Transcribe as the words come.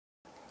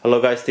Hello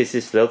guys, this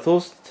is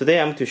leathertoolz. Today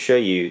I'm going to show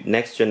you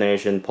next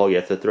generation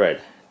polyester thread.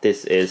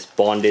 This is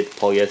bonded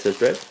polyester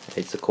thread.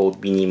 It's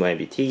called Vinymo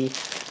MBT.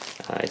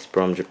 It's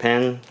from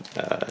Japan.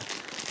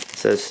 It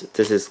says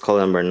this is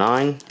color number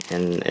 9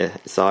 and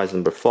size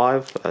number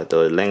 5.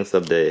 The length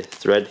of the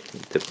thread,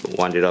 the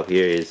winded up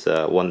here, is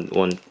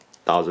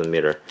 1,000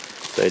 meter.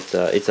 So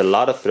it's a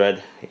lot of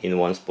thread in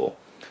one spool.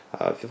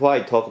 Before I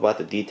talk about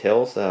the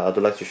details, I'd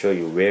like to show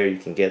you where you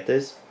can get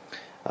this.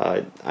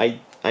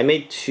 I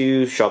made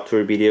 2 shop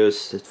tour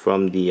videos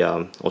from the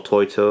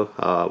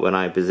Otoito when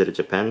I visited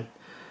Japan.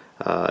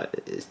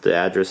 The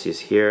address is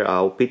here.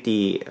 I'll put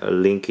the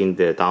link in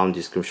the down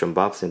description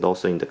box and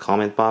also in the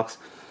comment box.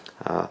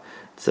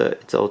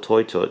 It's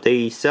Otoito.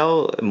 They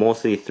sell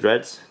mostly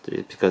threads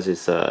because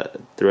it's a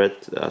thread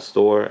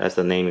store, as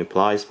the name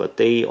implies, but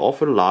they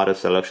offer a lot of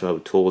selection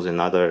of tools and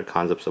other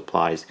kinds of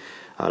supplies,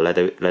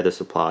 leather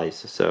supplies.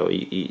 So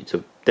it's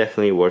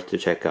definitely worth to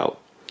check out.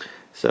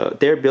 So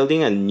they're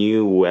building a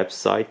new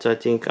website, I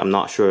think. I'm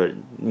not sure,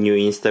 new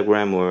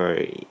Instagram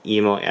or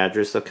email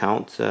address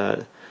account.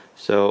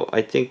 So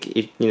I think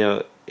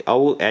I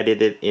will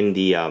edit it in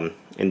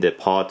the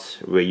part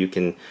where you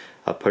can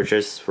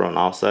purchase from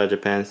outside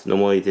Japan.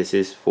 Normally this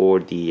is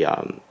for the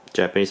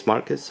Japanese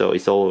market, so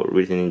it's all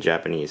written in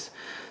Japanese.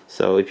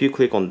 So if you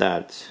click on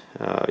that,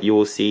 you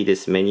will see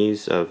these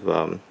menus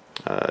of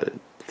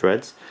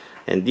threads.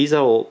 And these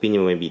are all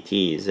Vinymo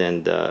MBTs,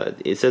 and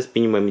it says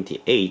Vinymo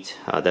MBT 8,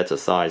 that's a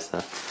size.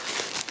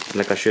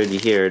 Like I showed you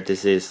here,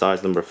 this is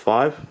size number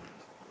 5,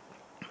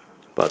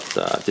 but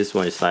this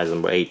one is size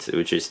number 8,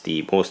 which is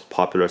the most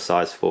popular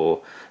size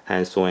for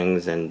hand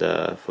sewings and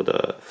for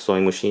the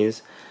sewing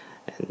machines.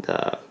 And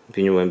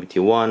Vinymo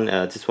MBT 1,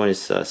 this one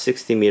is a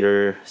 60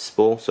 meter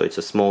spool, so it's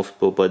a small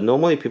spool, but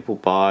normally people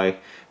buy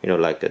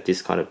like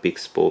this kind of big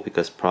spool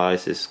because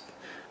price is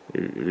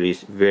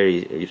it's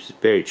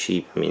very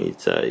cheap. I mean,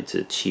 it's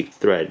a cheap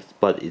thread,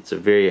 but it's a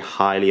very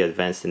highly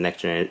advanced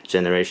next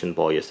generation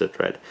polyester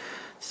thread.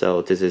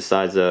 So this is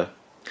size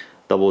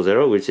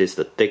 00, which is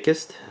the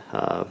thickest.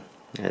 But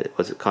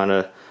kind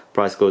of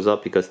price goes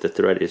up because the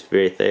thread is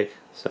very thick.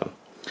 So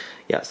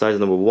yeah, size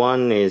number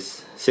 1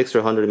 is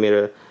 600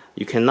 meter.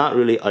 You cannot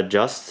really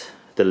adjust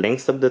the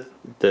length of the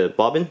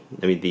bobbin.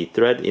 I mean the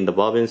thread in the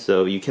bobbin.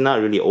 So you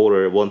cannot really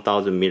order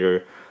 1,000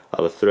 meter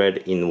of a thread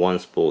in one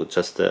spool.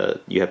 Just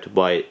you have to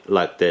buy it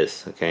like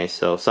this. Okay,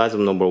 so size of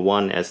number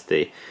 1, as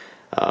the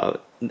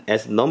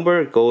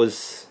number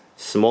goes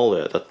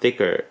smaller, the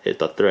thicker is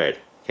the thread.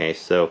 Okay,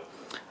 so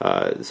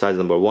size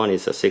number 1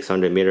 is a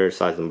 600 meter,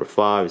 size number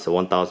 5 is a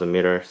 1,000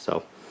 meter.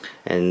 So,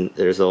 and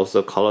there's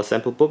also color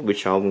sample book,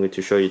 which I'm going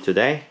to show you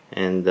today,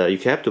 and you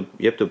have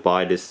to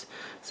buy this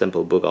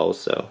sample book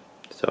also.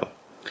 So,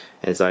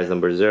 and size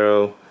number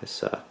 0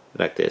 is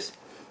like this.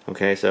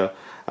 Okay, so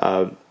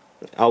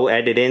I will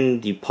edit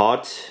in the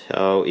part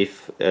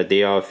if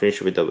they are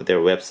finished with their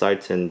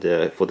website, and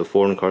for the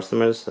foreign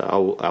customers, I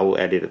will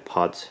edit a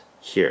part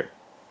here.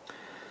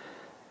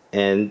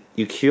 And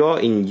if you are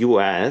in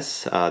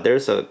US,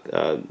 there's a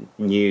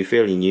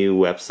fairly new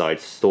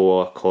website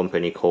store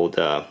company called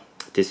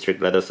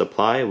District Leather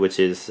Supply, which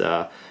is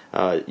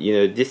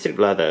District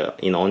Leather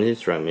in on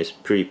Instagram is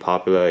pretty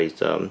popular.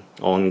 It's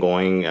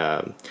ongoing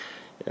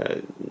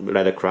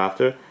leather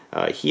crafter.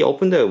 He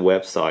opened a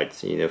website,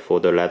 for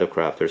the leather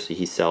crafters.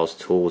 He sells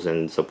tools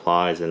and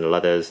supplies and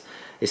leathers,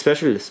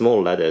 especially the small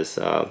leathers.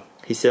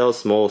 He sells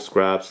small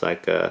scraps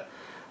like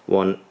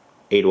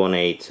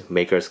 818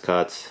 maker's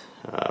cuts,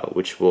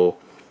 which will,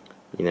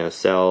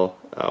 sell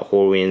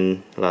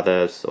Horween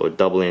leathers or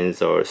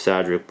Dublins or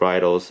Cedric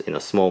bridles in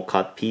a small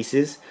cut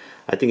pieces.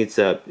 I think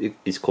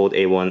it's called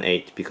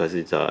 818 because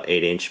it's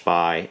 8-inch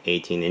by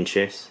 18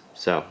 inches.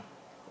 So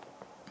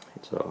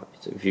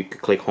if you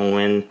click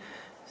Horween,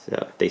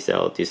 so they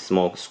sell this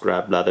small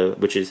scrap leather,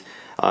 which is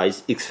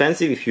it's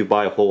expensive if you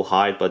buy a whole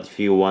hide, but if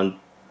you want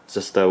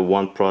just a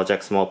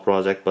small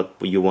project, but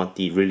you want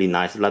the really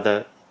nice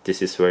leather,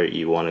 this is where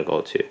you want to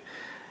go to.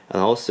 And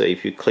also,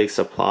 if you click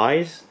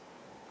supplies,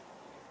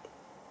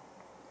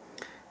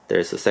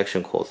 there's a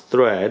section called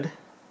thread.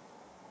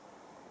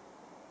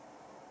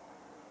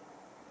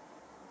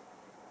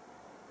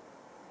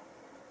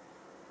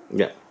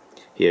 Yeah,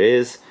 here it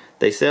is.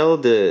 They sell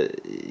the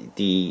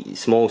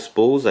small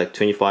spools like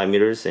 25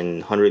 meters and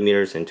 100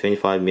 meters and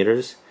 25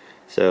 meters.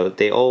 So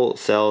they all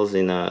sells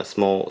in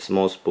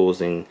small spools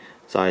in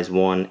size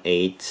 1,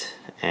 8,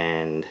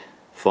 and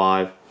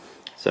 5.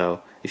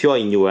 So if you are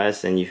in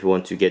US and if you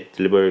want to get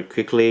delivered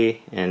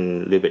quickly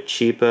and a little bit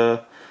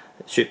cheaper,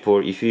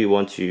 if you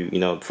want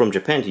to, from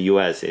Japan to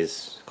US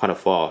is kind of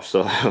far.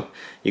 So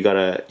you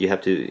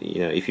have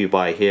to, if you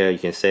buy here, you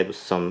can save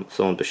some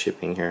of the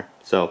shipping here.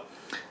 So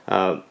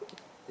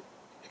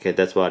okay,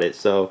 that's about it.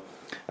 So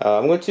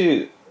I'm going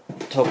to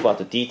talk about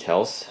the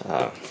details.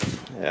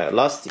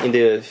 In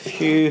the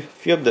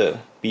few of the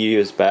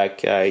videos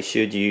back, I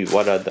showed you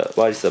what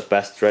is the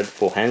best thread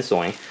for hand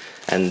sewing,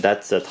 and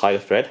that's the tiger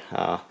thread.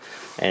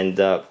 And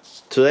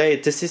today,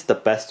 this is the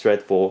best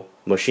thread for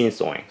machine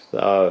sewing.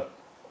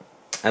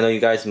 I know you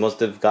guys,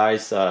 most of you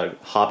guys are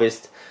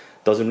hobbyists,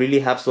 doesn't really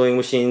have sewing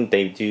machine.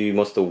 They do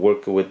most of the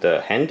work with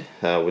the hand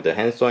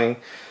sewing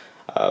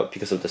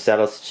because of the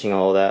saddle stitching and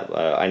all that.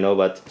 I know,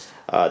 but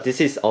this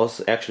is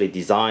also actually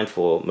designed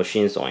for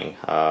machine sewing.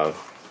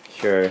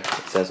 Here it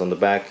says on the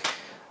back.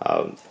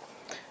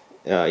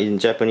 In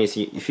Japanese,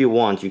 if you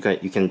want, you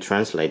can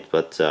translate,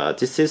 but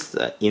this is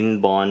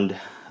in-bond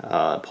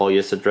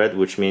polyester thread,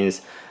 which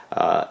means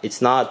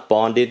it's not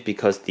bonded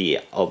because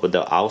of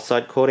the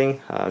outside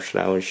coating.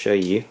 Actually, I will show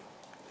you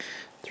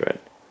thread.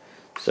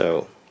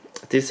 So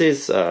this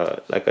is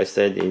like I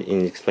said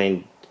in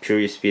explained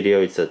previous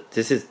video,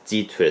 this is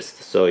Z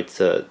twist. So it's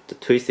the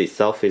twist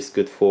itself is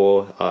good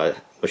for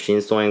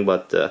machine sewing,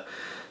 but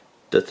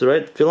the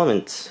thread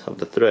filaments of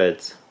the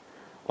threads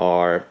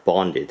are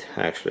bonded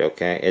actually.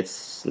 Okay,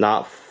 it's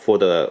not for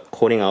the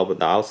coating of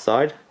the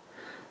outside,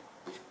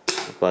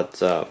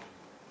 but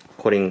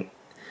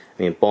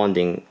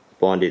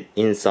bonded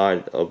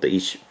inside of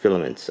each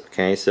filament.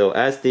 Okay, so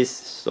as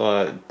this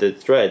the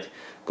thread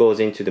goes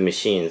into the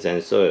machines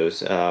and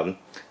sews,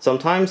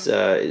 sometimes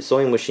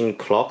sewing machine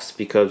clogs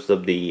because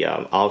of the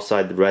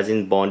outside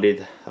resin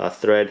bonded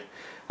thread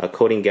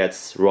coating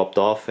gets rubbed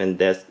off, and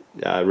that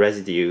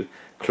residue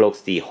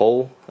clogs the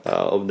hole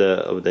of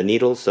the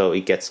needle, so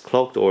it gets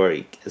clogged, or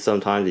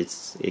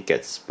sometimes it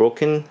gets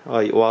broken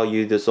while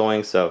you do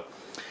sewing. So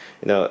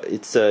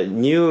it's a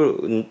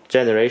new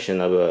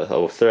generation of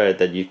a thread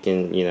that you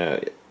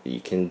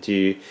can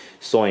do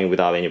sewing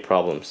without any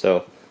problem.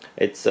 So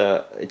it's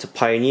a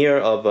pioneer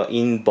of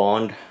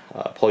in-bond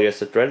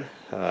polyester thread,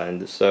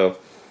 and so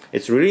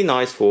it's really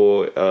nice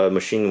for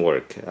machine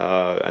work.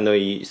 I know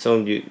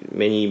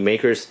many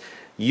makers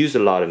use a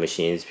lot of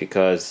machines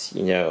because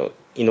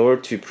in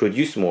order to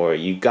produce more,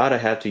 you gotta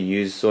have to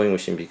use sewing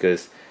machine,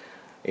 because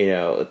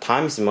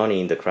time is money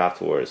in the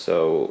craft world.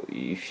 So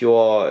if you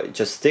are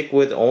just stick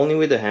only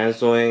with the hand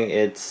sewing,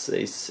 it's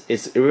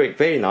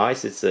very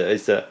nice.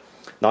 It's a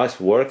nice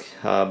work,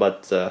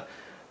 but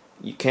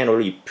you can't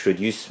really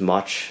produce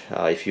much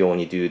if you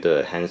only do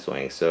the hand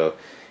sewing. So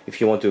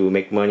if you want to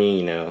make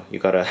money, you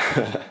gotta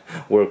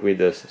work with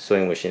the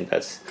sewing machine.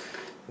 That's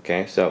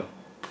okay. So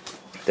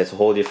that's a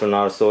whole different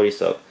other story.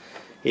 So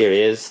here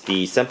is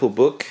the sample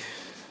book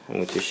I'm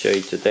going to show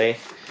you today.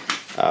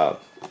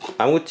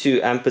 I want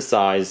to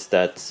emphasize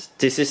that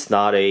this is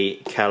not a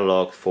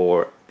catalog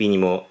for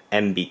Vinymo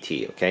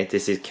MBT. Okay,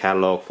 this is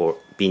catalog for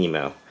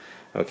Vinymo.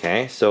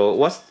 Okay, so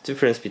what's the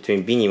difference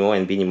between Vinymo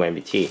and Vinymo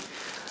MBT?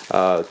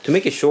 To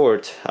make it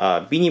short,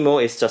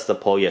 Vinymo is just a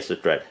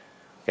polyester thread.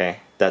 Okay,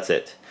 that's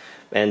it.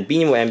 And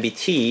Vinymo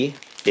MBT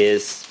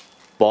is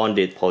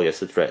bonded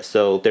polyester thread.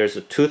 So there's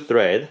a two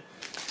thread.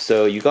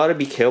 So you gotta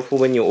be careful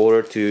when you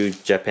order to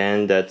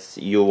Japan that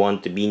you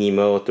want the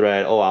Vinymo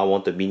thread. Oh, I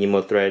want the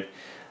Vinymo thread.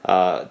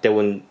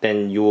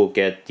 Then you will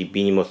get the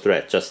Vinymo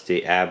thread, just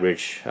the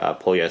average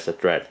polyester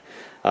thread.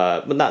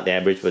 But not the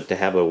average, but they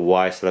have a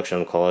wide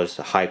selection of colors,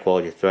 a high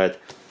quality thread.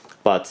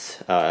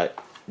 But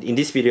in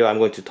this video, I'm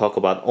going to talk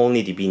about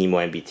only the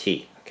Vinymo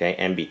MBT. Okay,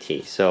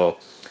 MBT. So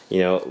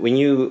when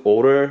you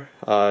order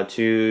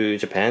to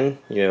Japan,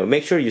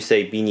 make sure you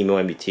say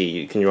Vinymo MBT.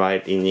 You can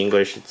write in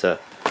English. It's a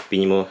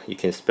Vinymo. You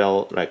can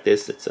spell like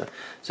this.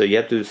 So you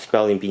have to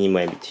spell in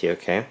Vinymo MBT.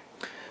 Okay.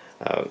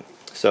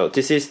 So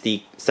this is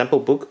the sample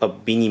book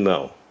of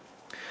Vinymo.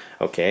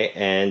 Okay,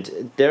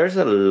 and there's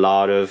a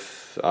lot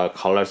of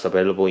colors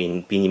available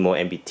in Vinymo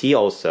MBT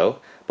also,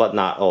 but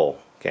not all.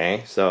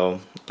 Okay, so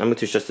I'm going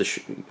to just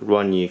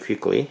run you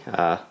quickly.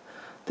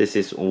 This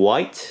is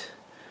white,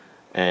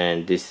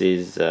 and this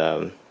is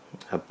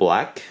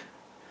black,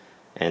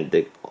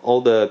 and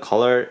all the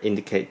color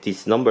indicate,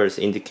 these numbers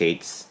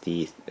indicates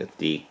the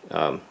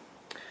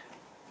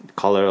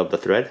color of the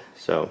thread.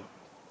 So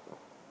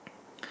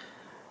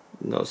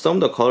some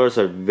of the colors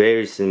are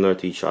very similar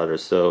to each other.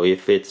 So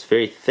if it's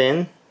very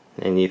thin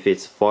and if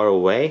it's far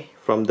away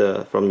from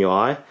your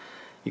eye,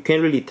 you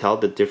can't really tell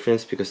the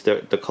difference because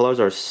the colors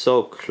are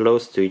so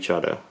close to each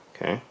other.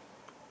 Okay,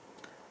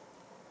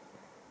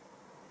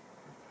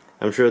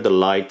 I'm sure the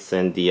lights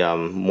and the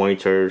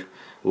monitor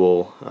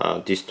will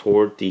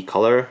distort the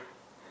color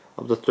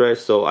of the thread.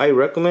 So I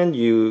recommend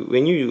you,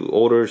 when you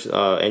order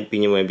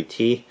Vinymo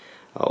MBT,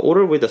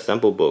 order with a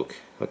sample book.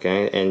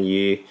 Okay, and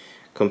you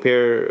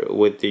compare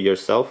with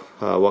yourself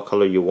what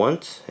color you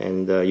want,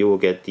 and you will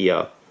get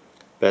the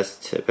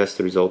best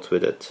results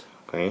with it.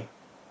 Okay,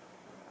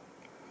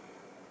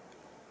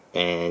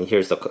 and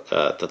here's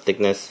the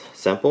thickness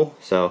sample,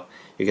 so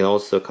you can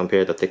also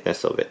compare the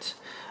thickness of it.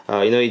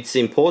 It's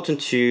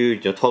important to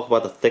talk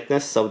about the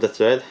thickness of the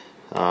thread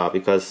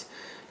because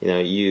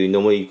you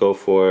normally go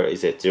for,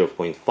 is it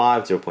 0.5,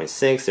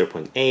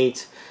 0.6,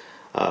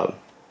 0.8.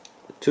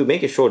 To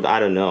make it short, I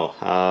don't know.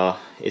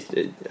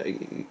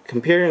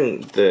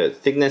 Comparing the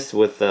thickness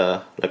with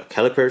like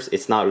calipers,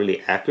 it's not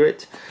really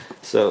accurate.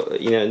 So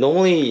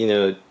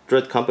normally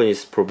thread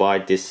companies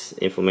provide this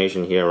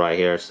information here, right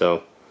here.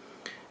 So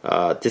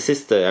this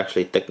is the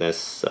actually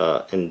thickness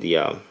and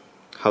the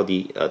how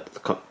the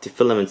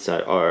filaments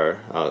are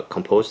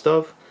composed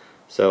of.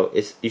 So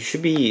you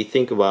should be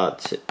think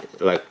about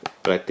like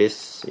like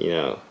this, you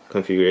know,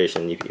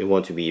 configuration, if you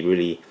want to be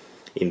really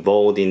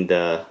involved in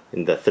the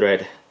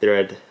thread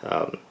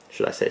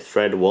should I say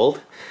thread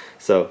world.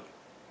 So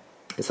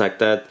it's like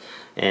that.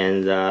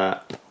 And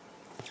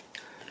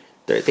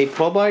they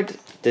provide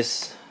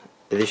this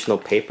additional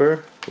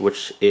paper,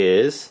 which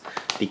is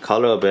the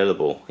color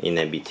available in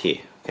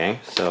MBT. Okay,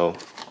 so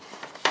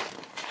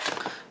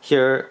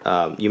here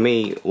you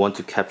may want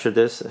to capture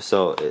this.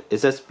 So it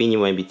says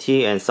Vinymo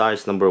MBT, and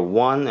size number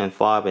 1 and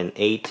 5 and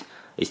 8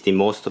 is the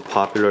most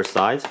popular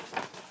size.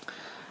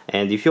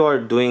 And if you are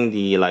doing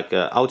the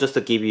I'll just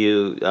give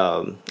you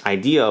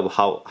idea of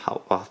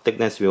how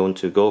thickness we want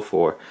to go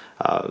for,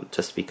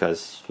 just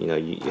because you know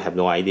you have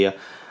no idea.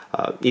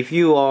 If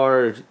you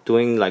are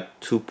doing like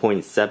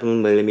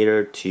 2.7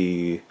 millimeter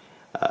to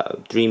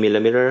 3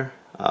 millimeter,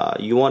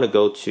 you want to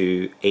go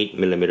to 8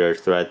 millimeter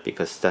thread,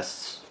 because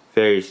that's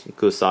very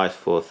good size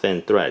for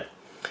thin thread.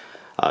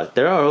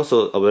 There are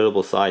also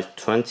available size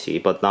 20,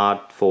 but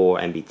not for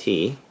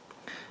MBT.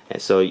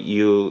 And so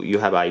you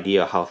have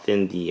idea how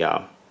thin the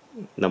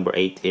number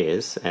 8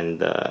 is, and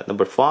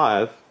number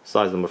 5,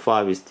 size number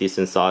 5 is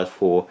decent size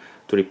for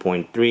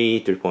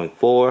 3.3,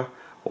 3.4,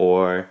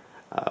 or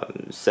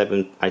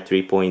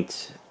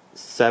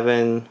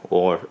 3.7,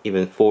 or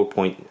even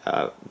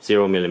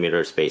 4.0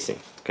 millimeter spacing.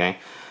 Okay,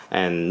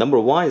 and number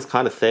 1 is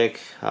kind of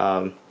thick.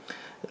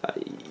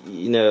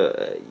 You know,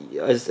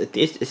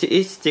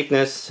 each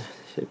thickness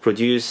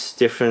produce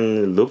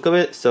different look of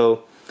it.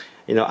 So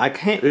you know, I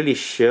can't really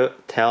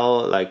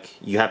tell like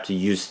you have to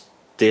use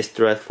this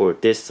thread for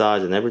this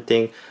size and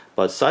everything.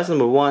 But size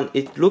number 1,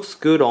 it looks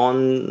good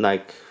on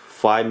like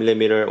 5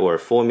 millimeter or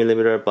 4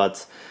 millimeter,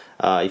 but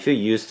if you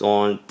use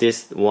on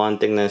this one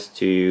thickness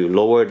to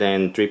lower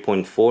than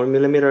 3.4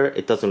 millimeter,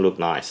 it doesn't look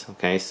nice.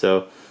 Okay,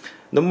 so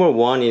number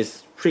 1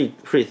 is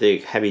pretty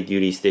thick, heavy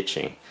duty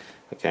stitching.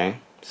 Okay,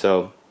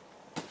 so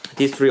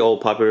these 3 all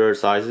popular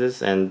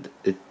sizes, and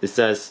it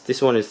says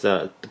this one is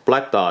the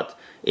black dot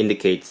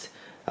indicates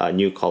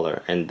new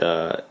color, and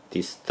the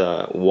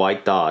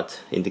white dot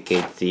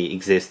indicates the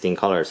existing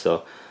color.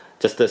 So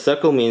just the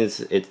circle means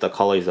the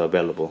color is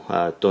available.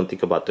 Don't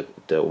think about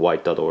the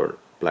white dot or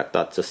black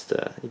dot, just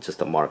it's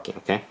just a marking.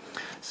 Okay,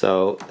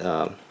 so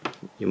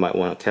you might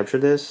want to capture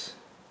this.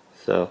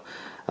 So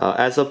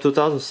as of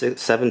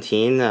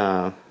 2017,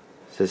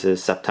 this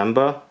is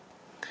September,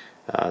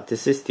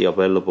 this is the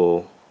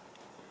available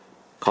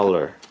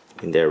color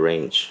in their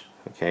range.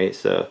 Okay,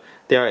 so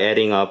they are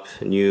adding up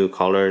new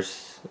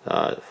colors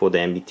for the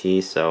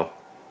MBT. So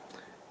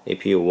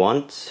if you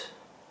want,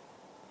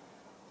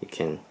 you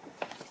can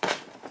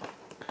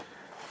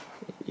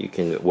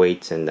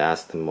wait and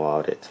ask them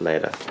about it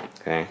later.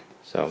 Okay,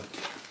 so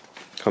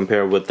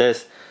compare with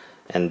this,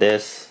 and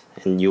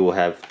you will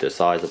have the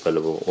size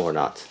available or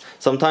not.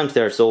 Sometimes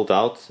they're sold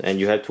out, and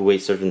you have to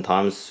wait certain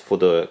times for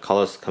the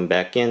colors to come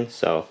back in.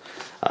 So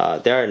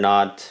they are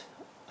not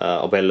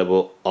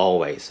available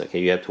always. Okay,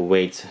 you have to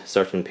wait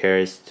certain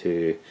pairs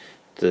to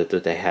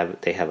they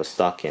have a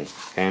stock in.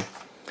 Okay,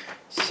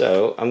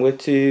 so I'm going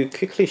to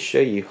quickly show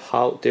you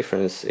how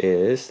difference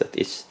is that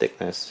each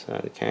thickness.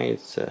 Okay,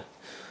 it's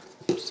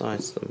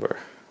size number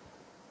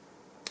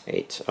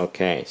 8.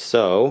 Okay,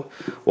 so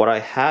what I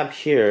have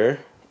here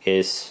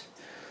is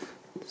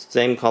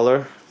same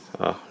color.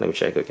 Let me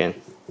check again.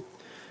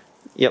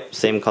 Yep,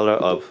 same color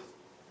of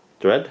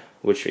thread,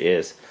 which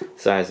is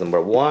size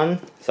number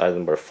 1, size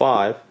number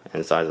 5,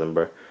 and size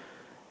number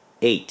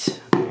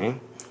 8. Okay,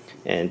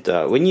 and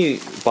when you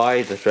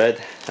buy the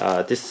thread,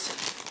 this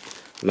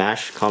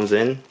mesh comes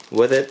in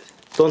with it.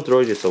 Don't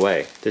throw this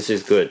away. This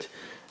is good.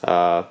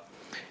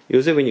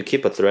 Usually when you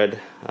keep a thread,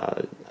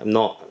 I'm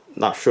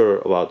not sure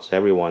about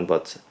everyone,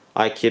 but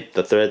I keep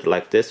the thread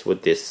like this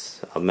with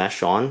this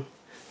mesh on,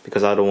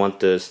 because I don't want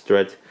this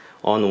thread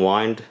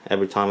unwind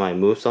every time I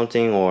move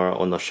something or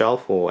on the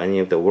shelf or any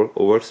of the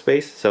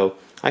workspace. So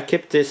I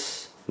keep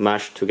this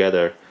mesh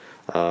together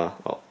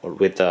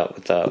with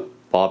the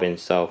bobbin,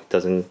 so it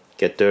doesn't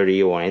get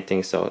dirty or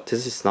anything. So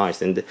this is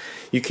nice, and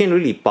you can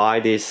really buy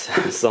this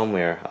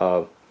somewhere.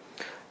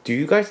 Do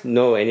you guys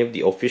know any of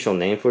the official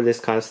name for this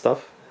kind of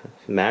stuff?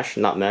 Mesh,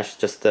 not mesh,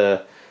 just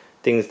the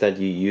things that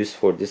you use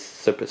for this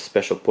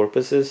special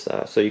purposes.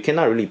 So you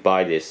cannot really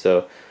buy this,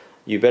 so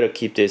you better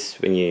keep this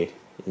when you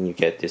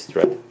get this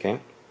thread. Okay,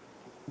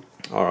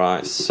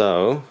 alright,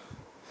 so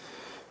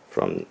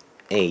from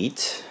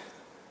 8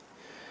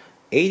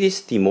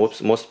 is the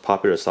most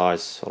popular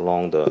size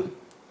among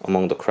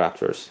the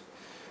crafters,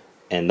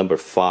 and number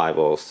 5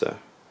 also.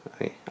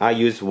 Okay, I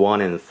use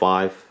 1 and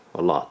 5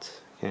 a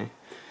lot. Okay,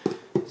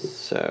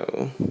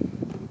 so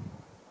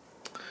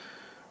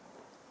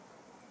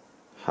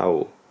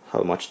how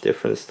much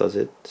difference does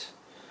it?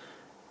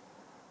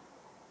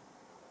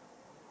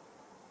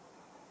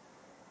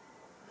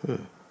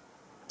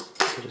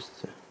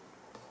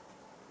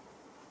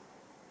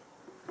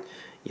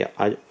 Yeah,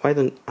 why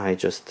don't I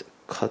just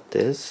cut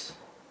this?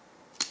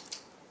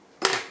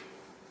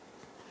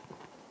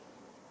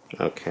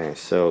 Okay,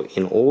 so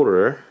in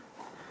order,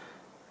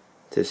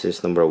 this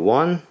is number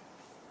 1,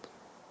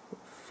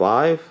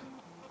 5,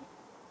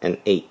 and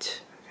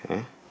 8.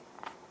 Okay.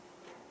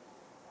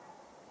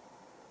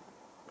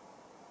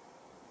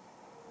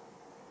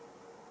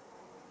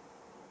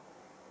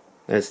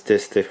 That's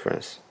this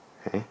difference.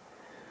 Okay.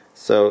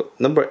 So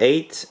number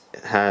 8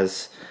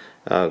 has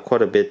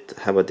quite a bit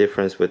have a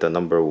difference with the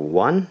number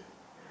 1,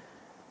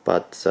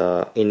 but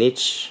in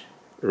each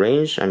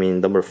range, I mean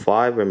number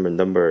 5,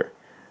 remember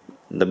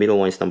the middle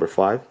one is number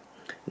 5.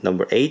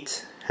 Number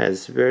 8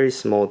 has very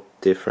small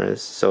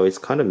difference, so it's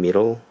kind of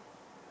middle.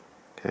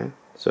 Okay,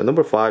 so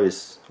number 5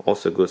 is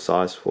also a good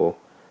size for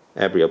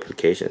every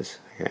applications.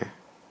 Okay,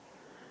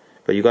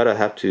 but you gotta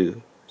have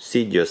to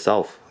see it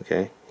yourself.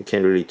 Okay, you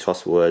can't really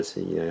trust words.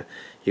 You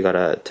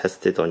gotta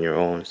test it on your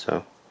own.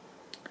 So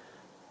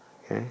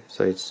okay,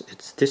 so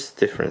it's this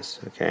difference.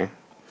 Okay,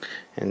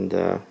 and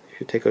if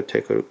you take a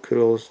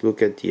close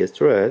look at the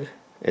thread,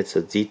 it's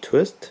a Z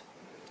twist,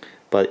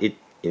 but it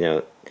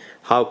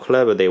how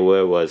clever they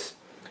were was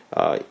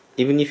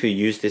even if you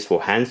use this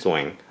for hand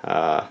sewing,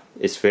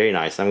 it's very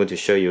nice. I'm going to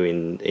show you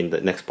in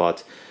the next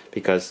part,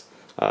 because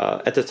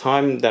at the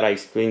time that I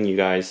explained you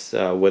guys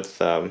with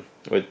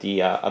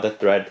the other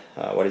thread,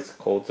 what is it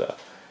called?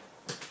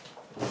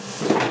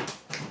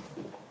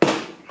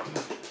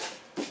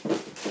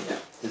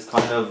 This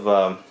kind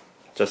of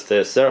just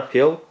a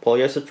Serapil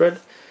polyester thread.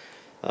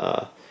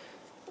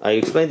 I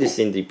explained this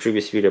in the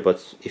previous video,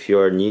 but if you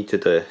are new to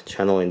the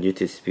channel and new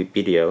to this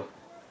video,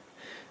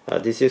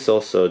 this is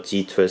also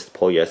G-twist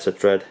polyester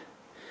thread,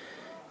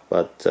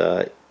 but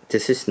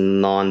this is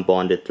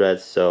non-bonded thread,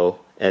 so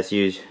as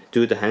you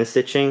do the hand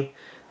stitching,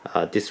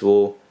 this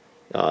will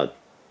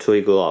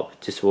twiggle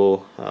up, this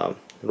will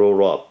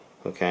roll up,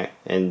 okay,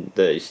 and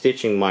the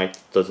stitching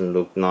doesn't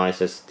look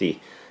nice as the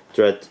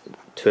thread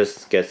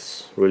twist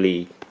gets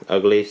really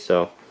ugly.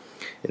 So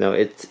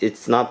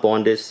it's not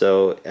bonded,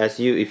 so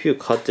if you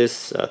cut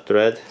this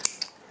thread,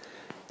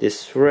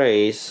 this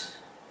phrase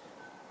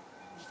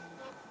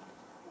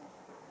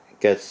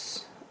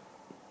gets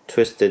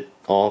twisted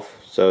off,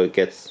 so it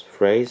gets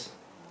frayed.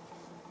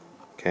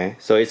 Okay,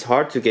 so it's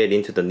hard to get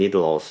into the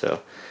needle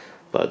also,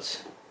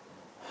 but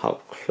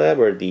how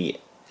clever the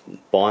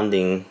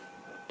bonding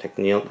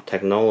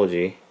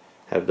technology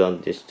have done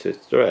this to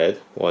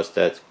thread was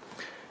that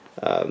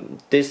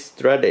this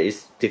thread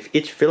is,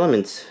 each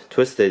filament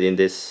twisted in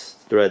this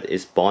thread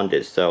is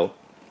bonded, so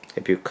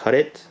if you cut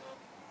it,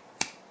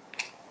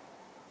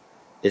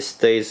 it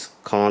stays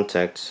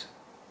contact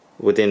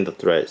within the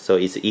thread, so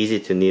it's easy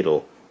to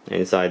needle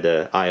inside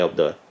the eye of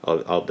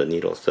the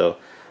needle. So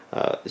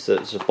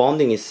so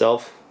bonding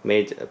itself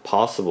made it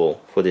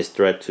possible for this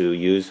thread to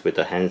use with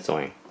the hand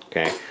sewing.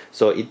 Okay,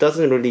 so it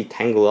doesn't really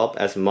tangle up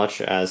as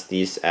much as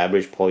this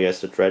average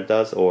polyester thread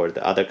does, or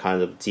the other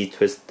kind of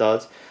Z-twist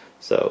does.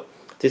 So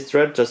this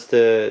thread just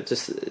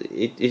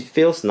it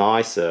feels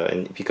nicer,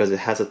 and because it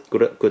has a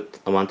good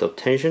amount of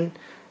tension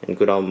and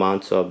good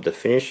amount of the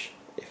finish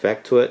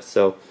effect to it.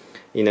 So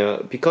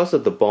because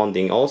of the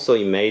bonding, also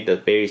it made a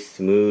very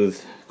smooth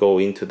go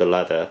into the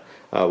leather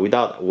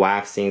without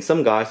waxing.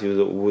 Some guys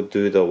would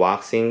do the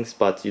waxings,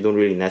 but you don't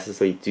really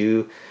necessarily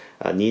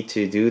need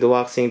to do the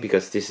waxing,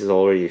 because this is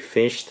already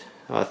finished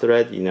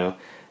thread.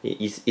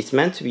 It's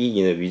meant to be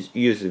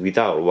used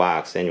without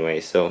wax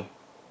anyway. So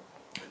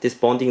this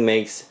bonding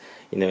makes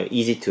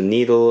easy to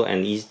needle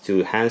and easy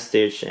to hand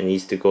stitch and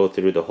easy to go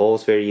through the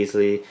holes very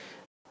easily.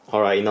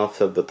 Alright,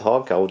 enough of the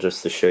talk. I'll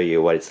just show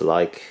you what it's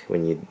like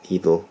when you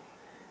needle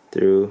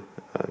through.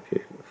 If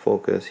you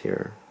focus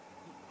here,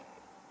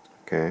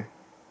 okay,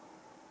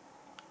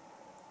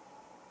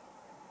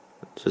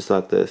 just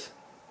like this.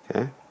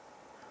 Okay,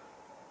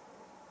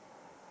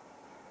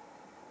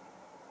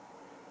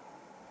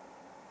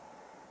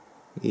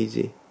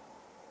 easy,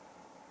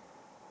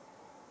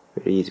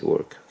 very easy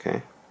work.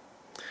 Okay,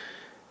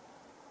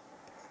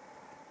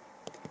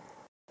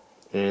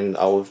 and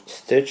I'll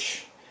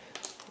stitch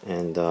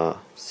and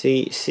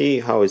see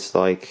how it's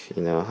like,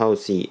 how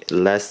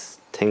less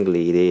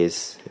tangly it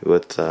is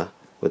with the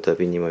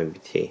Vinymo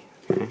MBT.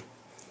 Okay,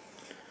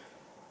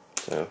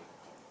 so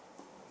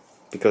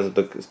because of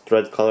the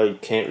thread color, you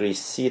can't really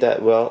see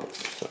that well.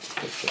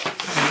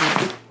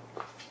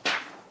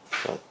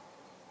 But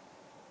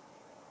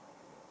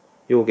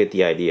you will get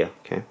the idea.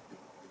 Okay,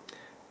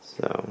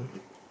 so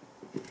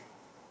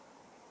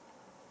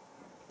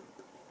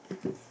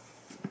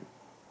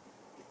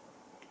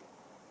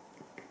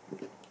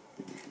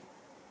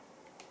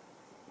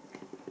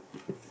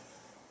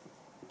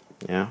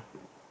yeah,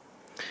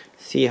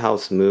 see how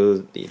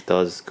smooth it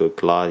does go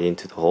glide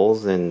into the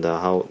holes, and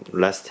how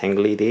less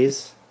tangly it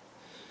is.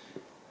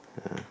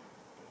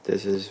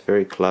 This is a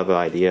very clever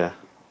idea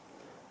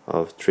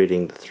of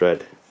treating the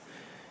thread.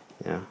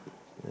 Yeah,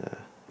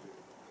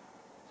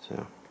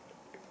 so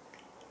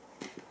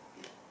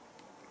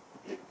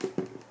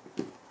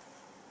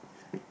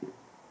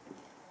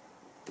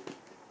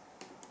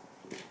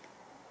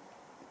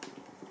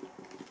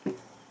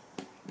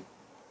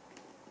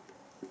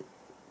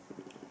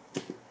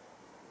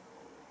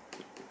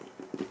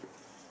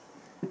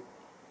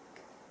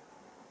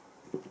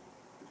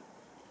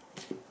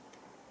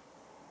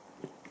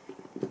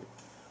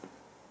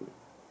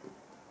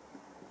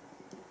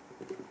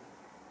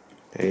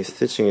Okay,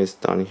 stitching is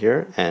done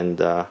here, and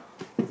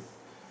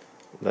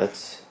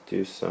let's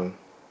do some.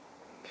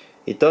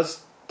 It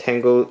does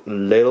tangle a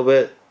little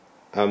bit,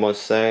 I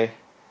must say,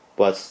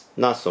 but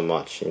not so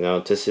much.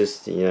 This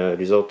is the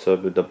result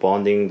of the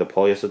bonding the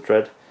polyester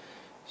thread,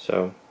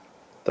 so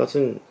it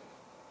doesn't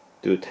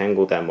do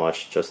tangle that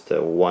much. Just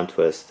one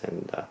twist,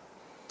 and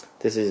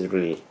this is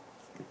really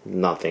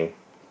nothing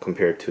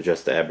compared to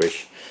just the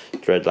average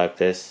thread like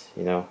this.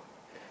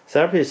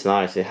 Therapy is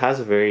nice. It has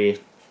a very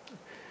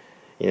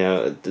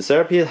the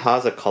therapy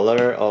has a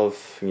color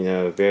of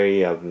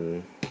very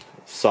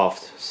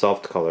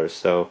soft color.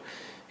 So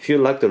if you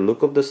like the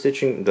look of the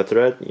stitching, the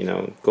thread,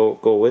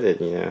 go with it.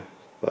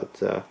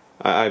 But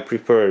I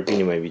prefer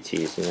Vinymo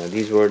MBTs.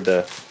 These were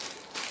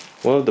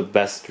one of the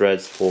best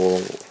threads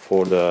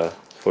for the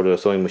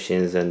sewing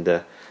machines and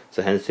the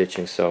hand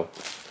stitching. So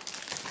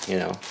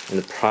and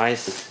the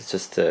price is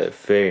just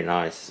very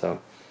nice.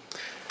 So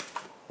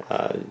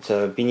it's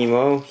a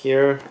Vinymo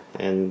here,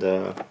 and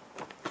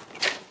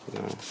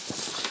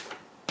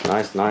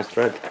nice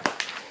thread.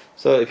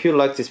 So if you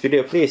like this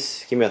video,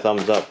 please give me a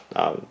thumbs up.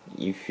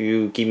 If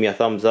you give me a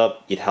thumbs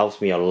up, it helps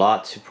me a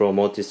lot to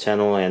promote this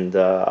channel, and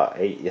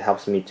it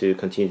helps me to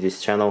continue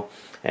this channel.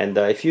 And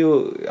if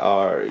you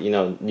are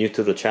new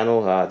to the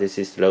channel, this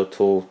is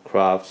leathertoolz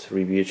craft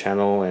review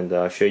channel,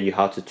 and show you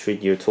how to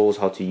treat your tools,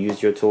 how to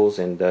use your tools,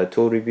 and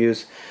tool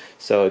reviews.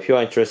 So if you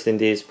are interested in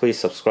this, please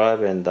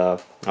subscribe, and I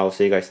will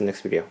see you guys in the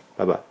next video.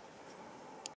 Bye bye.